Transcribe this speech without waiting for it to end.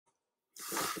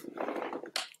Hi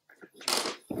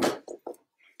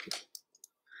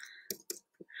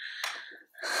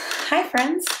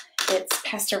friends, it's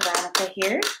Pastor Veronica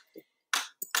here,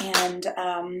 and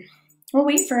we'll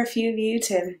wait for a few of you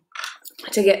to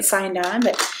get signed on,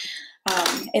 but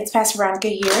it's Pastor Veronica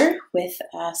here with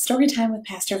Story Time with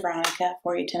Pastor Veronica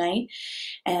for you tonight.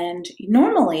 And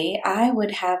normally I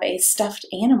would have a stuffed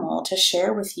animal to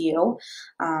share with you,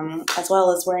 as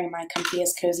well as wearing my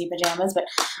comfiest cozy pajamas, but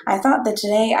I thought that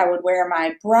today I would wear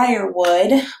my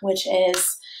Briarwood, which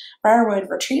is Briarwood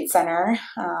Retreat Center,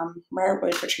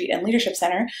 Briarwood Retreat and Leadership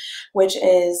Center, which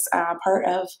is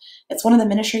it's one of the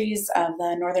ministries of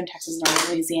the Northern Texas,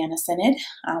 Northern Louisiana Synod,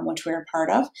 which we're a part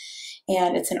of.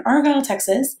 And it's in Argyle,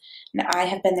 Texas, and I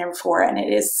have been there before, and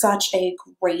it is such a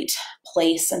great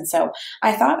place. And so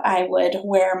I thought I would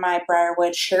wear my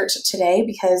Briarwood shirt today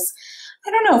because,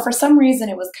 I don't know, for some reason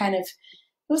it was kind of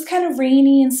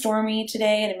rainy and stormy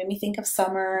today, and it made me think of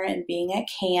summer and being at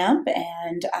camp,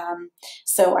 and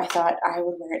so I thought I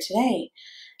would wear it today.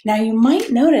 Now you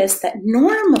might notice that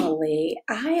normally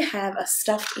I have a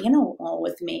stuffed animal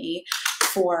with me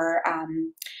for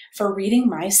reading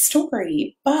my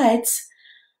story, but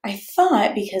I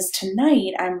thought, because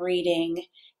tonight I'm reading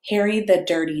Harry the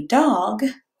Dirty Dog,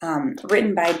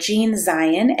 written by Jean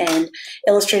Zion and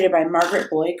illustrated by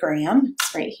Margaret Bloy Graham.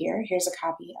 It's right here. Here's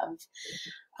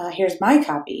my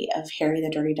copy of Harry the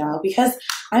Dirty Dog. Because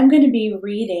I'm going to be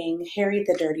reading Harry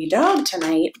the Dirty Dog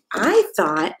tonight, I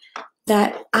thought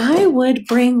that I would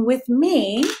bring with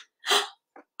me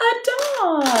a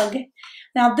dog.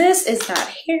 Now this is not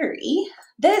Harry,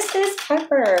 this is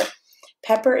Pepper.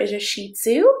 Pepper is a Shih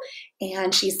Tzu,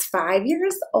 and she's 5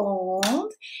 years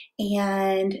old,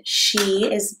 and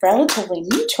she is relatively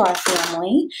new to our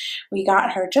family. We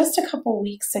got her just a couple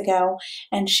weeks ago,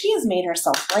 and she has made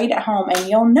herself right at home. And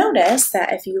you'll notice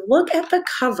that if you look at the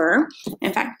cover,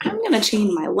 in fact, I'm going to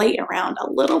change my light around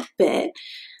a little bit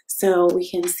so we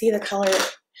can see the color a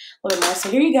little more. So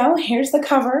here you go. Here's the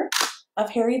cover of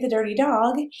Harry the Dirty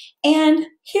Dog, and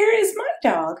here is my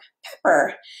dog,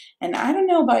 Pepper. And I don't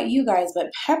know about you guys,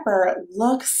 but Pepper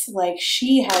looks like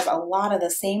she has a lot of the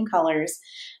same colors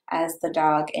as the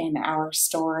dog in our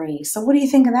story. So what do you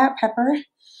think of that, Pepper?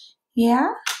 Yeah?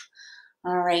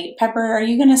 All right, Pepper, are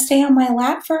you going to stay on my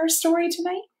lap for our story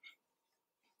tonight?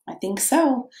 I think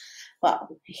so.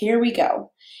 Well, here we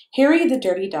go. Harry the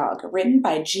Dirty Dog, written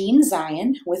by Jean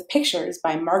Zion with pictures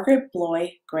by Margaret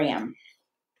Bloy Graham.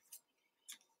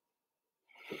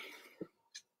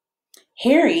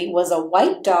 Harry was a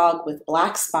white dog with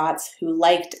black spots who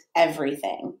liked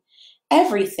everything.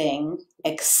 Everything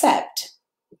except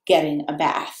getting a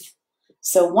bath.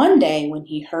 So one day when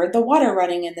he heard the water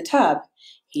running in the tub,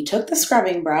 he took the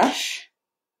scrubbing brush,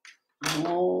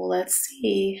 let's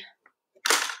see,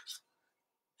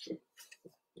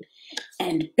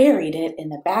 and buried it in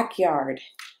the backyard.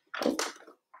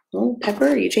 Oh, Pepper,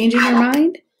 are you changing your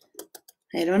mind?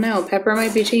 I don't know. Pepper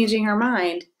might be changing her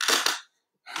mind.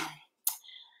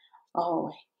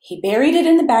 Oh, he buried it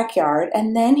in the backyard,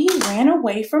 and then he ran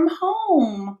away from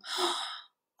home.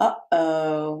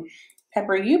 Uh-oh.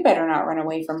 Pepper, you better not run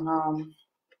away from home.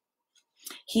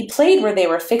 He played where they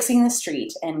were fixing the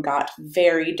street and got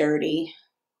very dirty.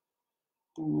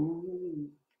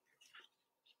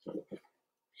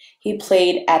 He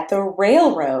played at the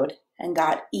railroad and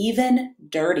got even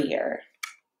dirtier.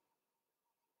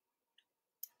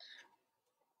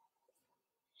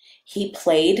 He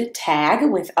played tag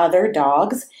with other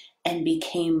dogs and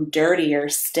became dirtier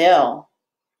still.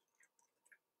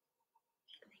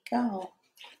 Here we go.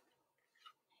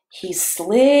 He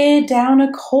slid down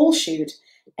a coal chute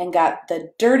and got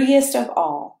the dirtiest of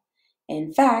all.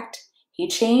 In fact, he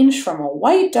changed from a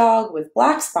white dog with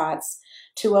black spots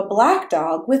to a black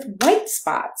dog with white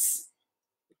spots.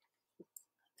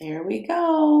 There we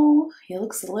go. He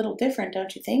looks a little different,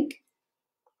 don't you think?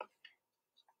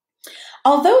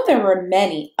 Although there were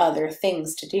many other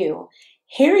things to do,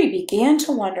 Harry began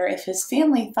to wonder if his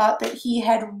family thought that he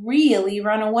had really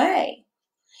run away.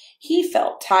 He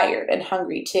felt tired and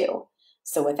hungry too,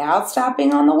 so without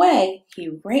stopping on the way, he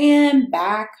ran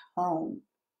back home.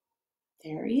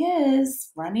 There he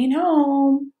is, running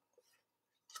home.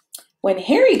 When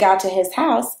Harry got to his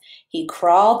house, he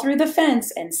crawled through the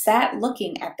fence and sat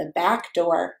looking at the back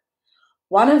door.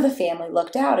 One of the family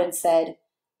looked out and said,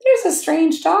 "There's a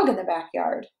strange dog in the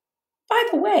backyard. By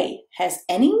the way, has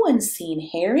anyone seen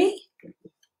Harry?"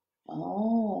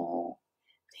 Oh,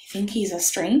 they think he's a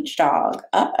strange dog.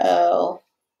 Uh-oh.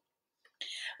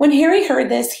 When Harry heard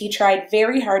this, he tried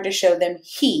very hard to show them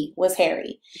he was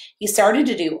Harry. He started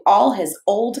to do all his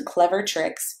old clever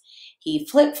tricks. He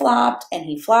flip-flopped and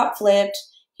he flop-flipped.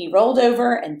 He rolled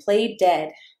over and played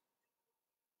dead.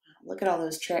 Look at all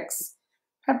those tricks.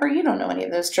 Pepper, you don't know any of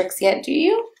those tricks yet, do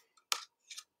you?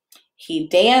 He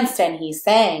danced and he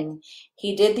sang.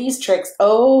 He did these tricks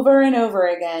over and over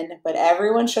again, but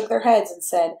everyone shook their heads and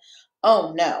said,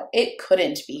 "Oh no, it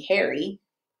couldn't be Harry."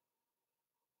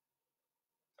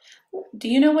 Do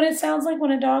you know what it sounds like when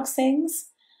a dog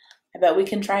sings? I bet we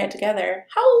can try it together.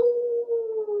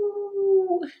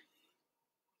 Howl!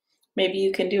 Maybe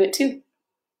you can do it too.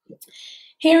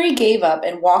 Harry gave up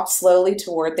and walked slowly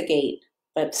toward the gate,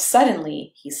 but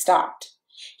suddenly he stopped.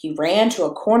 He ran to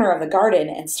a corner of the garden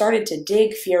and started to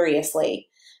dig furiously.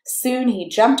 Soon he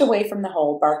jumped away from the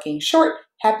hole, barking short,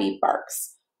 happy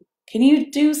barks. Can you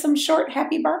do some short,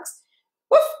 happy barks?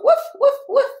 Woof, woof, woof,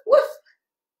 woof, woof.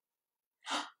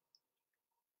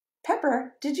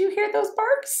 Pepper, did you hear those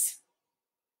barks?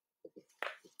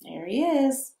 There he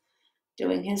is,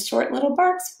 doing his short little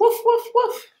barks. Woof, woof,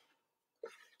 woof.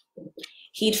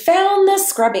 He'd found the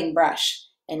scrubbing brush,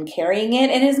 and carrying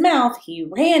it in his mouth, he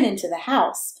ran into the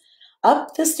house.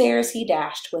 Up the stairs he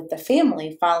dashed, with the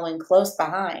family following close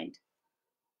behind.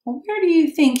 Well, where do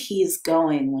you think he's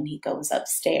going when he goes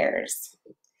upstairs?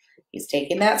 He's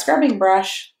taking that scrubbing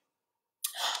brush.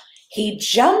 He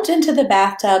jumped into the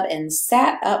bathtub and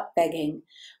sat up begging,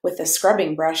 with the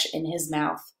scrubbing brush in his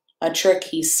mouth, a trick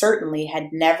he certainly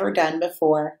had never done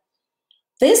before.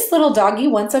 "This little doggy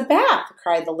wants a bath,"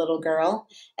 cried the little girl,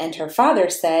 and her father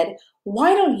said,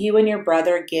 "Why don't you and your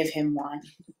brother give him one?"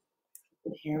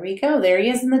 Here we go. There he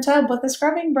is in the tub with the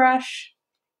scrubbing brush.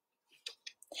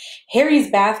 Harry's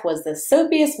bath was the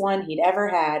soapiest one he'd ever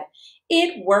had.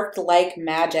 It worked like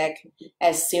magic.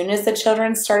 As soon as the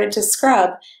children started to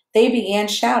scrub, they began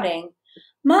shouting,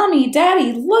 "Mommy,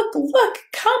 Daddy, look, look,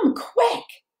 come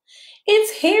quick!"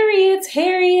 "It's Harry, it's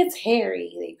Harry, it's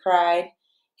Harry," they cried.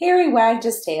 Harry wagged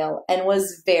his tail and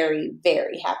was very,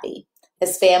 very happy.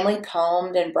 His family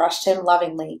combed and brushed him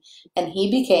lovingly, and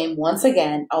he became once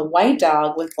again a white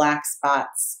dog with black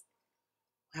spots.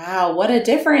 Wow, what a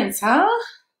difference, huh?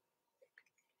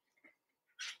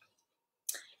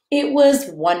 It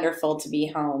was wonderful to be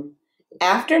home.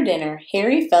 After dinner,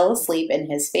 Harry fell asleep in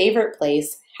his favorite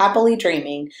place, happily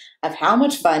dreaming of how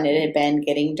much fun it had been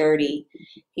getting dirty.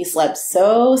 He slept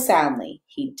so soundly,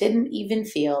 he didn't even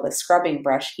feel the scrubbing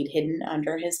brush he'd hidden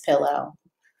under his pillow.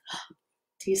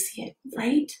 Do you see it?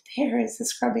 Right there is the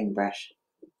scrubbing brush.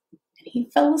 And he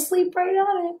fell asleep right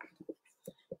on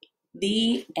it.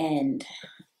 The end.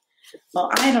 Well,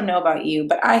 I don't know about you,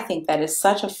 but I think that is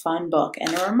such a fun book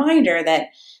and a reminder that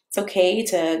it's okay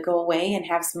to go away and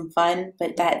have some fun,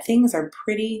 but that things are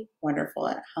pretty wonderful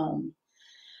at home.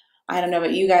 I don't know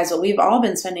about you guys, but we've all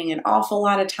been spending an awful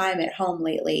lot of time at home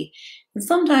lately, and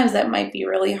sometimes that might be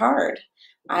really hard.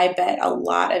 I bet a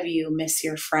lot of you miss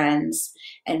your friends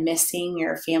and miss seeing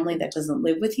your family that doesn't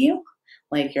live with you,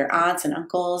 like your aunts and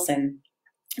uncles and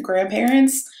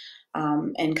grandparents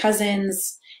and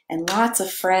cousins and lots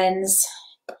of friends.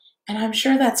 And I'm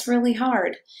sure that's really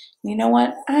hard. You know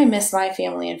what? I miss my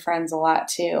family and friends a lot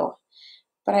too.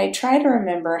 But I try to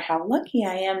remember how lucky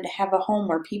I am to have a home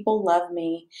where people love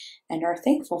me and are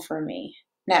thankful for me.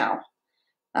 Now,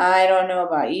 I don't know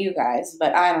about you guys,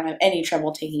 but I don't have any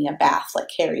trouble taking a bath like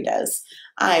Harry does.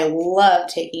 I love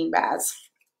taking baths.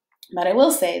 But I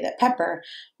will say that Pepper,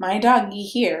 my doggie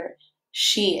here,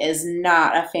 she is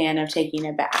not a fan of taking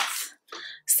a bath.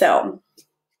 So,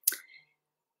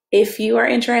 if you are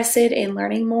interested in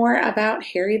learning more about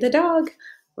Harry the dog,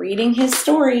 reading his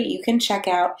story, you can check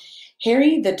out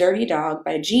Harry the Dirty Dog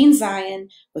by Jean Zion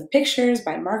with pictures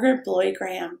by Margaret Bloy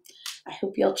Graham. I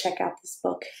hope you'll check out this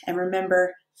book. And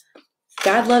remember,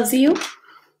 God loves you,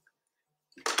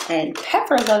 and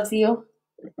Pepper loves you,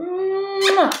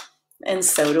 and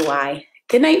so do I.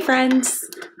 Good night, friends.